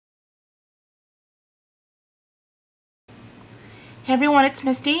Hey everyone, it's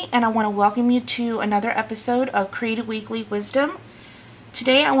Misty, and I want to welcome you to another episode of Creative Weekly Wisdom.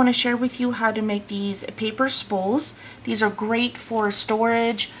 Today I want to share with you how to make these paper spools. These are great for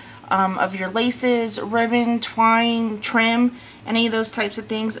storage of your laces, ribbon, twine, trim, any of those types of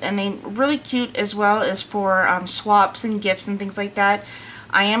things, and they're really cute as well as for swaps and gifts and things like that.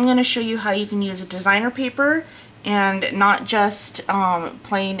 I am going to show you how you can use a designer paper and not just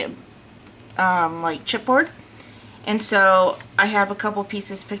plain like chipboard. And so I have a couple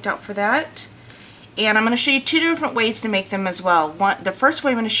pieces picked out for that. And I'm going to show you two different ways to make them as well. The first way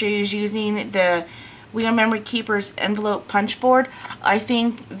I'm going to show you is using the Wheel Memory Keeper's envelope punch board. I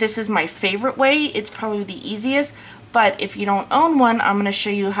think this is my favorite way. It's probably the easiest. But if you don't own one, I'm going to show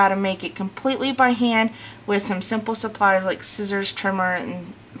you how to make it completely by hand with some simple supplies like scissors, trimmer,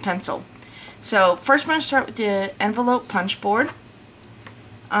 and pencil. So first I'm going to start with the envelope punch board.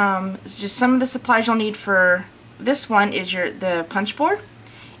 It's just some of the supplies you'll need for this one is the punch board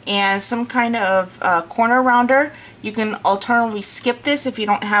and some kind of corner rounder. You can alternatively skip this if you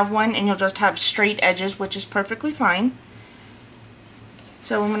don't have one and you'll just have straight edges, which is perfectly fine.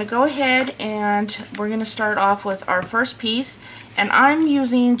 So I'm going to go ahead and we're going to start off with our first piece, and I'm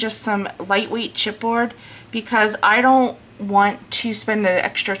using just some lightweight chipboard because I don't want to spend the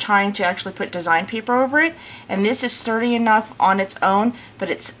extra time to actually put design paper over it, and this is sturdy enough on its own, but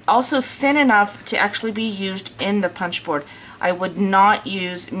it's also thin enough to actually be used in the punch board. I would not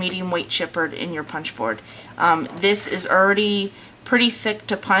use medium weight chipboard in your punch board. This is already pretty thick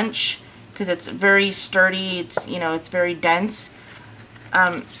to punch because it's very sturdy. It's very dense.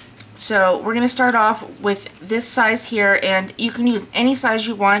 So we're going to start off with this size here, and you can use any size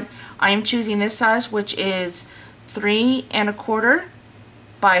you want. I am choosing this size, which is 3 1/4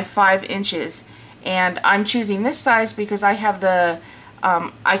 by 5 inches, and I'm choosing this size because I have the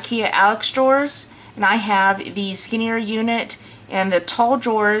IKEA Alex drawers, and I have the skinnier unit, and the tall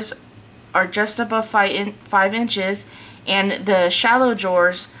drawers are just above 5 inches, and the shallow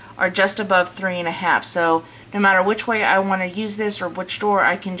drawers are just above 3 1/2. So no matter which way I want to use this or which drawer,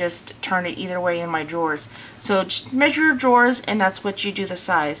 I can just turn it either way in my drawers. So just measure your drawers, and that's what you do the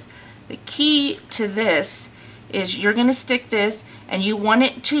size. The key to this is you're going to stick this, and you want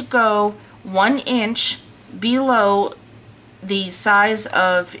it to go 1 inch below the size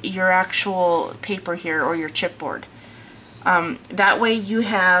of your actual paper here, or your chipboard. That way you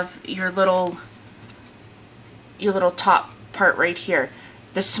have your little top part right here.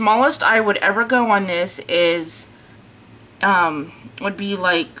 The smallest I would ever go on this is would be,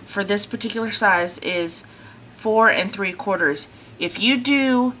 like, for this particular size, is 4 3/4. If you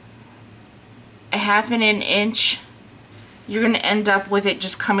do a 1/2 inch, you're going to end up with it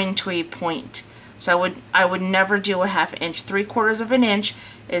just coming to a point. So I would never do a 1/2 inch. 3/4 of an inch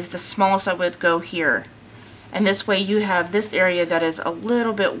is the smallest I would go here. And this way you have this area that is a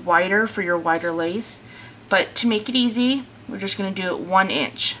little bit wider for your wider lace. But to make it easy, we're just going to do it 1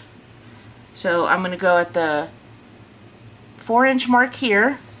 inch. So I'm going to go at the 4 inch mark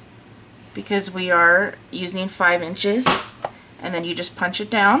here because we are using 5 inches. And then you just punch it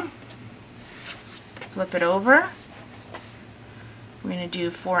down. Flip it over. We're going to do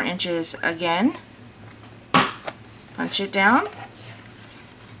 4 inches again. Punch it down.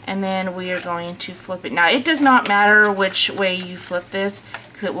 And then we are going to flip it. Now, it does not matter which way you flip this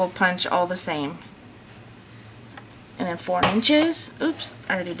because it will punch all the same. And then 4 inches. Oops,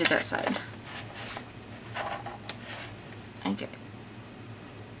 I already did that side. Okay.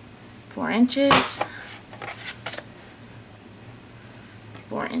 4 inches.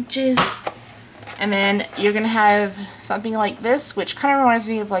 4 inches. And then you're going to have something like this, which kind of reminds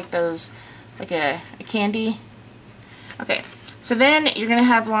me of like those, like a candy. Okay, so then you're going to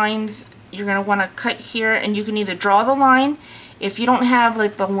have lines you're going to want to cut here, and you can either draw the line. If you don't have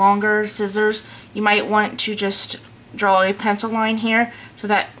like the longer scissors, you might want to just draw a pencil line here, so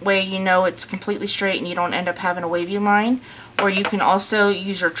that way you know it's completely straight and you don't end up having a wavy line. Or you can also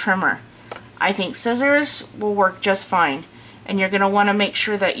use your trimmer. I think scissors will work just fine. And you're going to want to make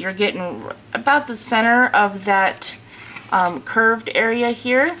sure that you're getting about the center of that curved area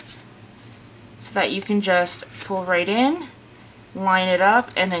here, so that you can just pull right in, line it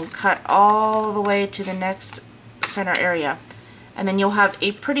up, and then cut all the way to the next center area. And then you'll have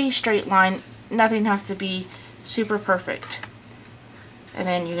a pretty straight line. Nothing has to be super perfect. And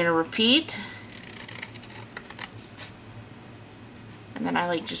then you're going to repeat. And then I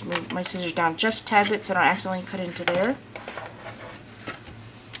like just move my scissors down just a tad bit so I don't accidentally cut into there.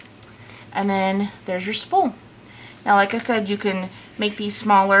 And then there's your spool. Now, like I said, you can make these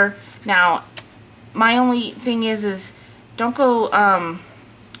smaller. Now, my only thing is don't go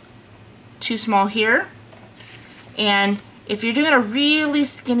too small here. And If you're doing a really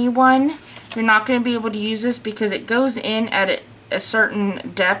skinny one, you're not going to be able to use this because it goes in at a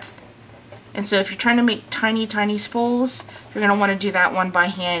certain depth. And so if you're trying to make tiny, tiny spools, you're going to want to do that one by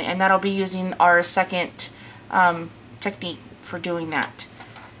hand, and that'll be using our second technique for doing that.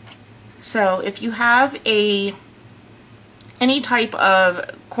 So if you have any type of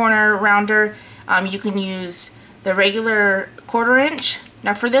corner rounder, you can use the regular 1/4 inch.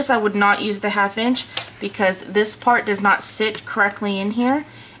 Now for this I would not use the 1/2 inch because this part does not sit correctly in here,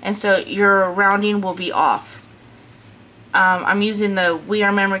 and so your rounding will be off. I'm using the We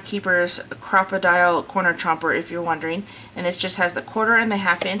Are Memory Keepers Crocodile Corner Chomper, if you're wondering, and this just has the 1/4 and the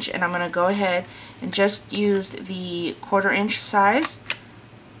 1/2 inch, and I'm going to go ahead and just use the 1/4 inch size,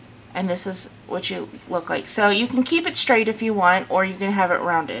 and this is what you look like. So you can keep it straight if you want, or you can have it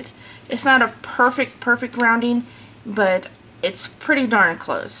rounded. It's not a perfect rounding, but it's pretty darn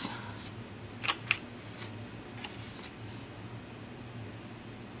close.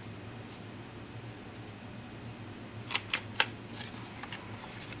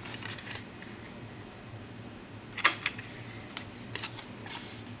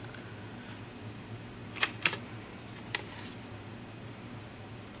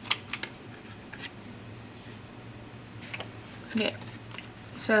 Okay,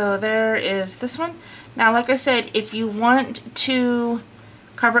 so there is this one. Now, like I said, if you want to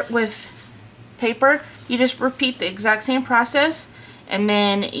cover it with paper, you just repeat the exact same process, and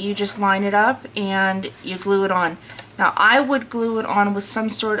then you just line it up and you glue it on. Now, I would glue it on with some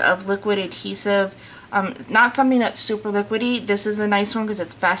sort of liquid adhesive, not something that's super liquidy. This is a nice one because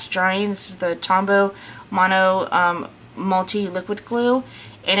it's fast drying. This is the Tombow Mono Multi-Liquid Glue,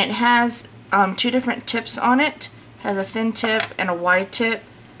 and it has 2 different tips on it. Has a thin tip and a wide tip,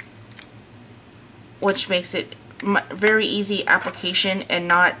 which makes it very easy application and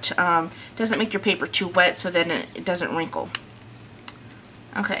not doesn't make your paper too wet, so then it doesn't wrinkle.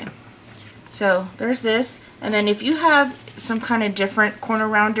 Okay, so there's this, and then if you have some kind of different corner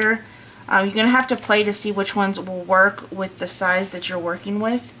rounder, you're gonna have to play to see which ones will work with the size that you're working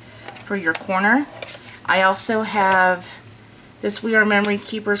with for your corner. I also have this We Are Memory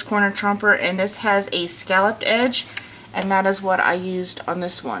Keepers Corner Chomper, and this has a scalloped edge, and that is what I used on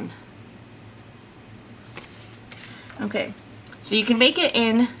this one. Okay, so you can make it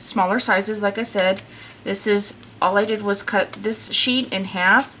in smaller sizes, like I said. This is, all I did was cut this sheet in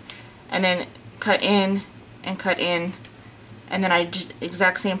half, and then cut in, and then I did the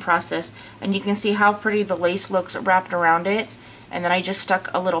exact same process. And you can see how pretty the lace looks wrapped around it, and then I just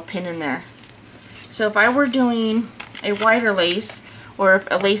stuck a little pin in there. So if I were doing a wider lace, or if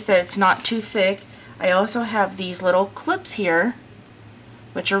a lace that's not too thick, I also have these little clips here,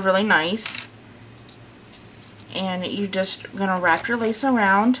 which are really nice, and you're just gonna wrap your lace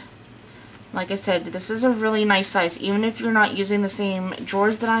around. Like I said, this is a really nice size. Even if you're not using the same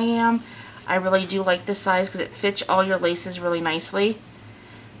drawers that I am, I really do like this size because it fits all your laces really nicely.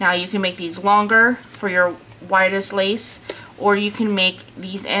 Now you can make these longer for your widest lace, or you can make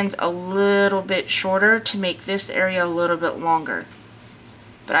these ends a little bit shorter to make this area a little bit longer.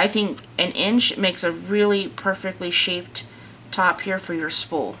 But I think 1 inch makes a really perfectly shaped top here for your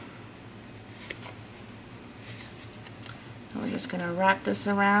spool. We're just going to wrap this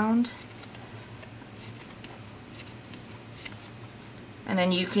around. And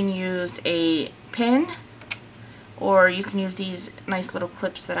then you can use a pin, or you can use these nice little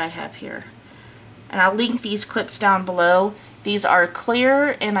clips that I have here. And I'll link these clips down below. These are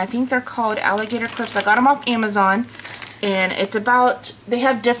clear, and I think they're called alligator clips. I got them off Amazon, and it's about, they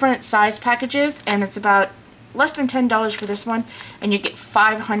have different size packages, and it's about less than $10 for this one, and you get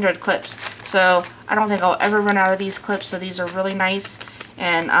 500 clips. So I don't think I'll ever run out of these clips, so these are really nice.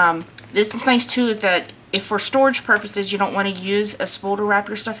 And this is nice too, if for storage purposes you don't want to use a spool to wrap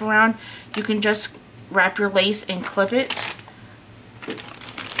your stuff around, you can just wrap your lace and clip it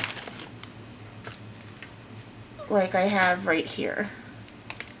like I have right here.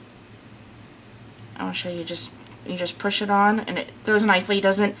 I'll show you. You just push it on and it goes nicely. It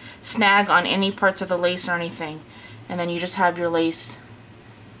doesn't snag on any parts of the lace or anything. And then you just have your lace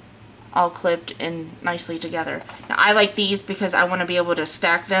all clipped and nicely together. Now I like these because I want to be able to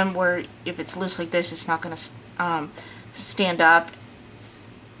stack them, where if it's loose like this, it's not going to stand up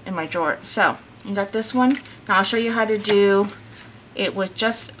in my drawer. So you got this one. Now I'll show you how to do it with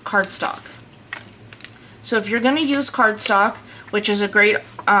just cardstock. So if you're going to use cardstock, which is a great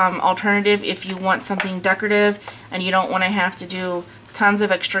alternative if you want something decorative and you don't want to have to do tons of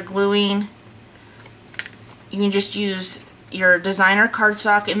extra gluing, you can just use your designer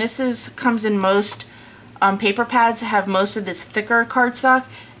cardstock. And this comes in most paper pads, have most of this thicker cardstock,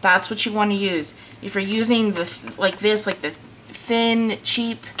 That's what you want to use. If you're using the like the thin,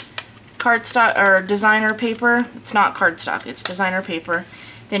 cheap cardstock or designer paper, it's not cardstock, it's designer paper,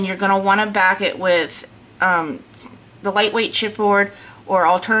 then you're going to want to back it with the lightweight chipboard, or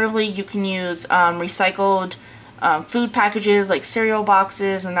alternatively you can use recycled food packages like cereal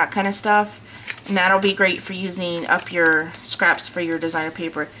boxes and that kind of stuff, and that'll be great for using up your scraps for your designer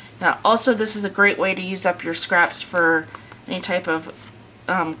paper. Now also, this is a great way to use up your scraps for any type of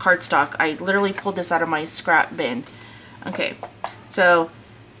cardstock. I literally pulled this out of my scrap bin. Okay, so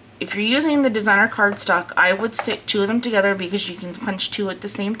if you're using the designer cardstock, I would stick 2 of them together because you can punch 2 at the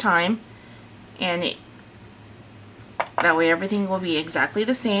same time, and that way everything will be exactly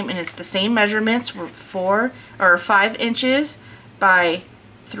the same, and it's the same measurements. We're 4 or 5 inches by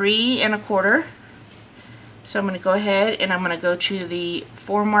 3 1/4. So I'm going to go ahead and I'm going to go to the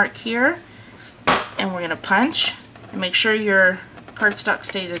 4 mark here, and we're going to punch and make sure your cardstock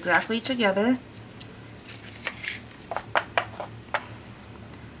stays exactly together,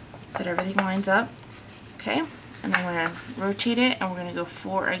 so that everything lines up. Okay, and then we're going to rotate it, and we're going to go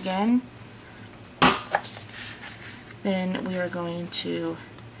 4 again. Then we are going to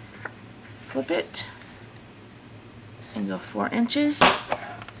flip it and go 4 inches,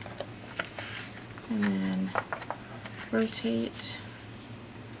 and then rotate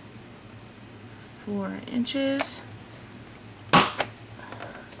 4 inches.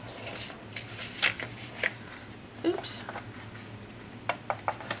 Oops.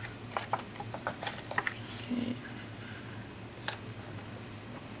 Okay.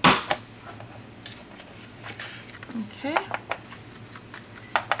 Okay.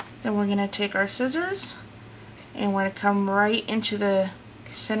 Then we're going to take our scissors and we're going to come right into the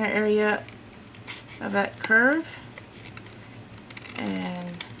center area of that curve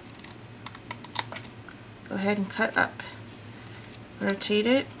and go ahead and cut up. Rotate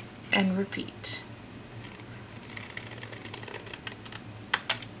it and repeat.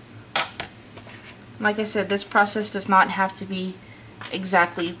 Like I said, this process does not have to be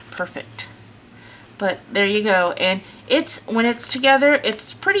exactly perfect. But there you go. And when it's together,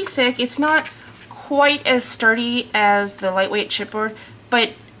 it's pretty thick. It's not quite as sturdy as the lightweight chipboard,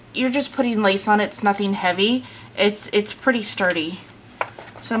 but you're just putting lace on it. It's nothing heavy. It's pretty sturdy.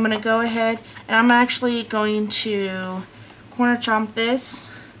 So I'm going to go ahead and I'm actually going to corner chomp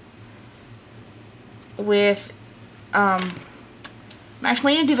this with I'm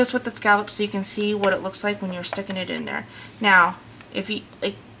actually going to do this with the scallop so you can see what it looks like when you're sticking it in there. Now, if you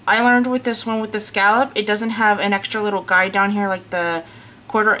like, I learned with this one with the scallop, it doesn't have an extra little guide down here like the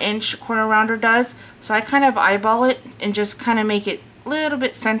 1/4 inch corner rounder does. So I kind of eyeball it and just kind of make it a little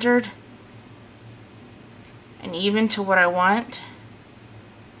bit centered and even to what I want.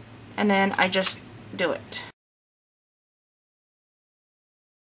 And then I just do it.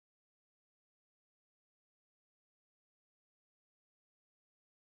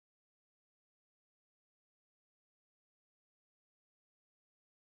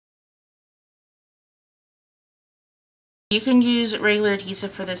 You can use regular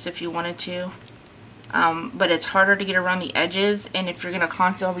adhesive for this if you wanted to, but it's harder to get around the edges, and if you're going to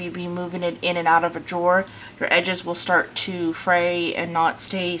constantly be moving it in and out of a drawer, your edges will start to fray and not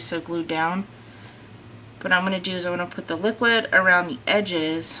stay so glued down. What I'm going to do is I'm going to put the liquid around the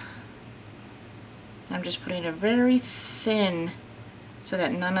edges. I'm just putting it very thin so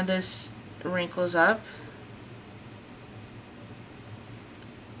that none of this wrinkles up.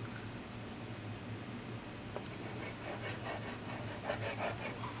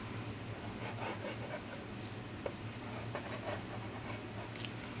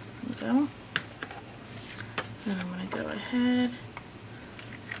 Go. And I'm going to go ahead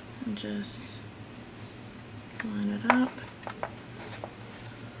and just line it up.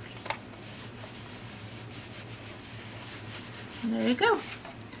 And there you go.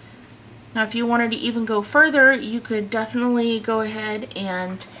 Now if you wanted to even go further, you could definitely go ahead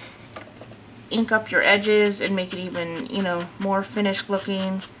and ink up your edges and make it even, you know, more finished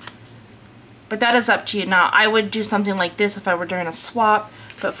looking. But that is up to you. Now I would do something like this if I were doing a swap.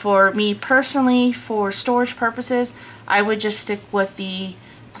 But for me personally, for storage purposes, I would just stick with the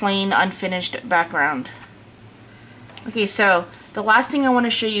plain unfinished background. Okay, so the last thing I want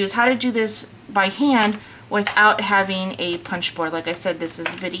to show you is how to do this by hand without having a punch board. Like I said, this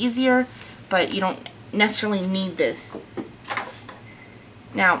is a bit easier, but you don't necessarily need this.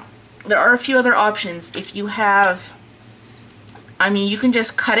 Now, there are a few other options. If you have, I mean, you can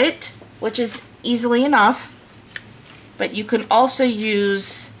just cut it, which is easily enough. But you can also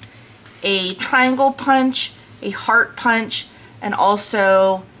use a triangle punch, a heart punch, and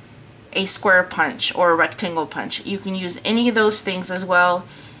also a square punch or a rectangle punch. You can use any of those things as well.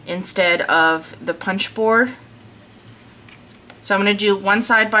 instead of the punch board. So I'm going to do one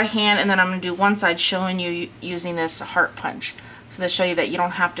side by hand, and then I'm going to do one side showing you using this heart punch. So to show you that you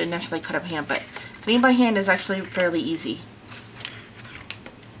don't have to necessarily cut up hand, but cutting by hand is actually fairly easy.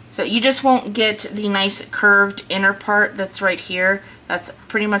 So you just won't get the nice curved inner part that's right here. That's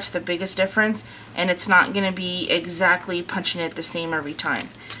pretty much the biggest difference, and it's not going to be exactly punching it the same every time.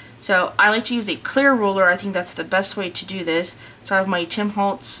 So I like to use a clear ruler. I think that's the best way to do this. So I have my Tim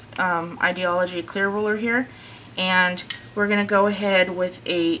Holtz Ideology clear ruler here, and we're going to go ahead with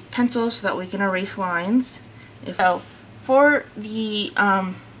a pencil so that we can erase lines. So for the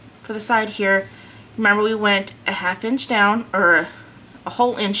side here, remember we went a ½ inch down, or a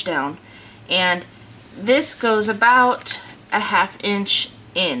whole inch down, and this goes about a ½ inch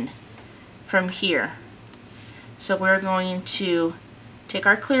in from here. So we're going to take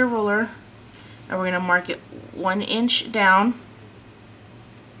our clear ruler and we're going to mark it 1 inch down,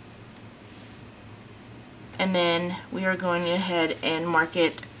 and then we are going ahead and mark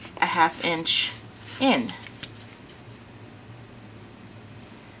it a ½ inch in.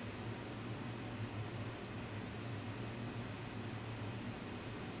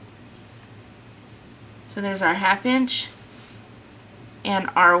 So there's our ½ inch and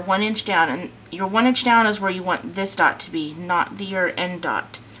our 1 inch down, and your 1 inch down is where you want this dot to be, not your end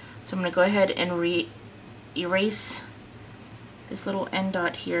dot. So I'm going to go ahead and erase this little end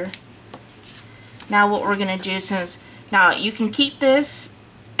dot here. Now what we're going to do, now you can keep this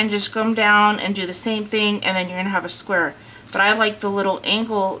and just come down and do the same thing, and then you're going to have a square. But I like the little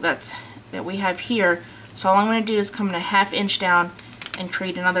angle that we have here, so all I'm going to do is come in a ½ inch down and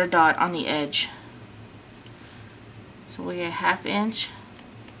create another dot on the edge. So we get a ½ inch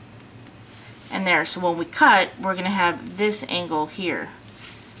and there. So when we cut, we're going to have this angle here.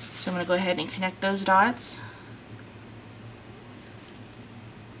 So I'm going to go ahead and connect those dots.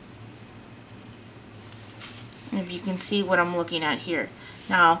 And if you can see what I'm looking at here.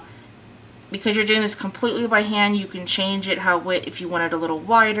 Now, because you're doing this completely by hand, you can change it if you want it a little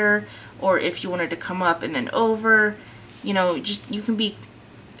wider, or if you want it to come up and then over. You know, you can be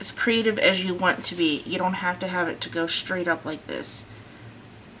as creative as you want to be. You don't have to have it to go straight up like this.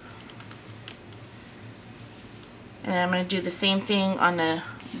 And then I'm going to do the same thing on the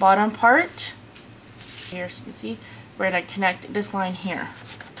bottom part. Here, so you can see, we're going to connect this line here.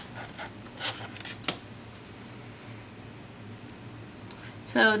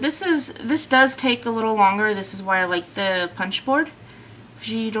 So this does take a little longer. This is why I like the punch board,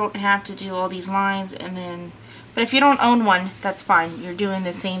 because you don't have to do all these lines and then. But if you don't own one, that's fine. You're doing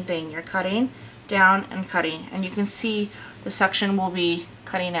the same thing. You're cutting down and cutting, and you can see the section will be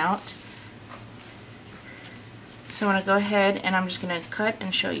cutting out. So I'm going to go ahead and I'm just going to cut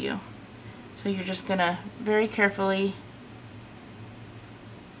and show you. So you're just going to very carefully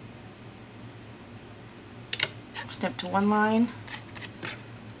snip to one line.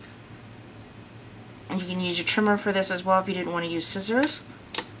 And you can use your trimmer for this as well if you didn't want to use scissors.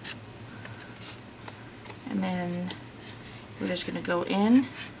 And then we're just going to go in.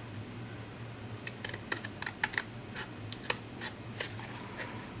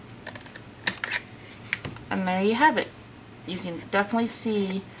 And there you have it. You can definitely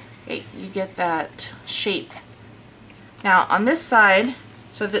see you get that shape. Now on this side,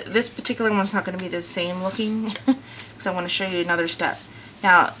 so this particular one's not going to be the same looking because I want to show you another step.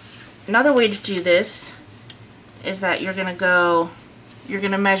 Now another way to do this is that you're going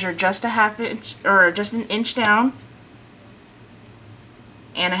to measure just a ½ inch, or just an inch down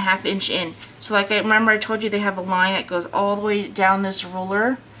and a ½ inch in. So like remember I told you they have a line that goes all the way down this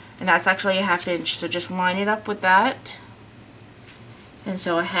ruler, and that's actually a ½ inch. So just line it up with that. And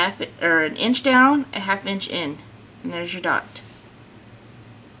so an inch down, a ½ inch in, and there's your dot.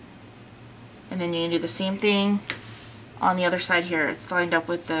 And then you can do the same thing on the other side here. It's lined up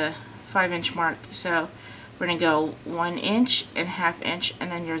with the 5 inch mark. So we're going to go 1 inch and ½ inch,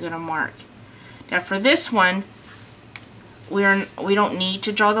 and then you're going to mark. Now for this one, we don't need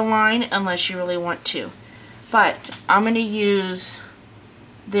to draw the line unless you really want to. But I'm going to use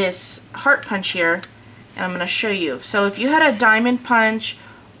this heart punch here, and I'm going to show you. So if you had a diamond punch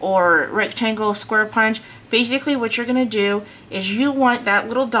or rectangle square punch, basically what you're going to do is you want that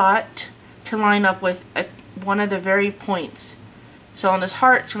little dot to line up with one of the very points. So on this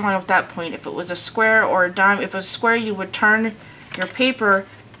heart, it's going to line up with that point. If it was a square or a dime, if it was a square, you would turn your paper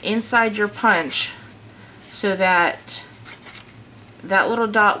inside your punch so that that little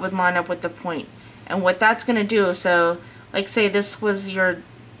dot would line up with the point. And what that's going to do, so like say this was your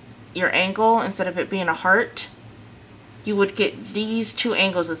angle, instead of it being a heart, you would get these two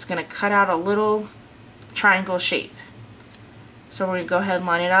angles. It's going to cut out a little triangle shape. So we're going to go ahead and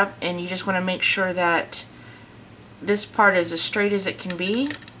line it up, and you just want to make sure that this part is as straight as it can be,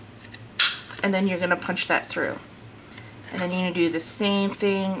 and then you're going to punch that through. And then you're going to do the same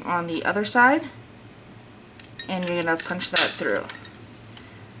thing on the other side, and you're going to punch that through.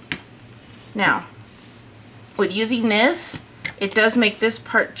 Now, with using this, it does make this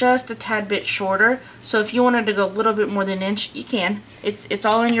part just a tad bit shorter, so if you wanted to go a little bit more than an inch, you can. It's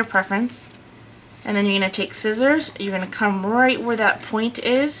all in your preference. And then you're going to take scissors, you're going to come right where that point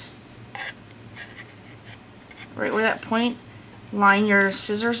is, right where that point, line your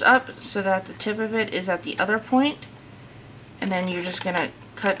scissors up so that the tip of it is at the other point, and then you're just going to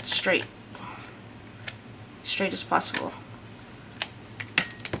cut straight as possible.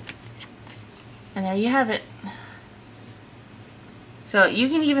 And there you have it. So you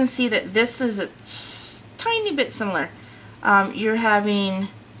can even see that this is a tiny bit similar. You're having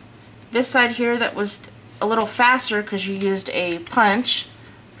this side here that was a little faster because you used a punch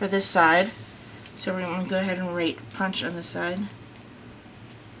for this side. So we're going to go ahead and rate punch on this side.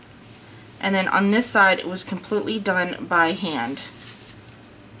 And then on this side it was completely done by hand.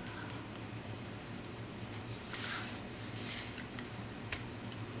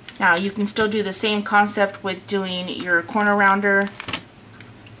 Now you can still do the same concept with doing your corner rounder,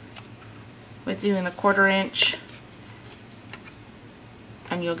 with doing the 1/4 inch,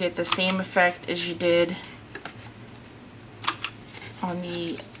 and you'll get the same effect as you did on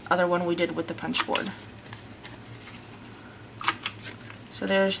the other one we did with the punch board. So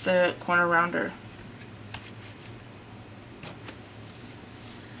there's the corner rounder.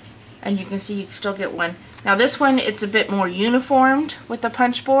 And you can see you can still get one. Now this one, it's a bit more uniformed with the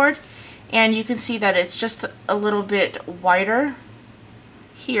punch board, and you can see that it's just a little bit wider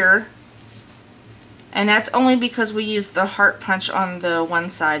here. And that's only because we used the heart punch on the one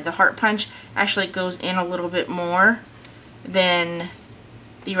side. The heart punch actually goes in a little bit more than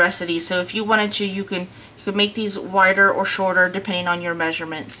the rest of these. So if you wanted to, you could make these wider or shorter depending on your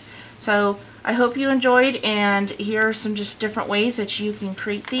measurements. So I hope you enjoyed, and here are some just different ways that you can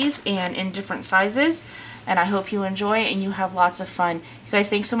create these and in different sizes. And I hope you enjoy and you have lots of fun. You guys,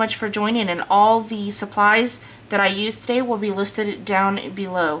 thanks so much for joining, and all the supplies that I used today will be listed down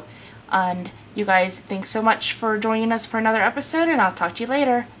below. And you guys, thanks so much for joining us for another episode, and I'll talk to you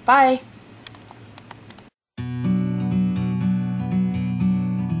later. Bye!